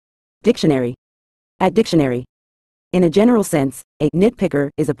Dictionary. At dictionary. In a general sense, a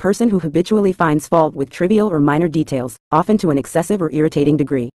nitpicker is a person who habitually finds fault with trivial or minor details, often to an excessive or irritating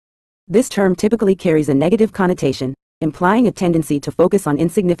degree. This term typically carries a negative connotation, implying a tendency to focus on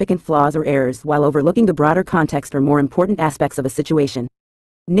insignificant flaws or errors while overlooking the broader context or more important aspects of a situation.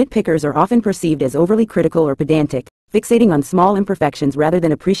 Nitpickers are often perceived as overly critical or pedantic, fixating on small imperfections rather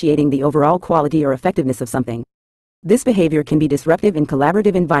than appreciating the overall quality or effectiveness of something. This behavior can be disruptive in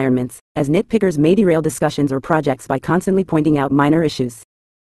collaborative environments, as nitpickers may derail discussions or projects by constantly pointing out minor issues.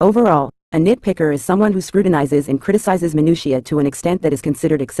 Overall, a nitpicker is someone who scrutinizes and criticizes minutiae to an extent that is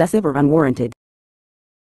considered excessive or unwarranted.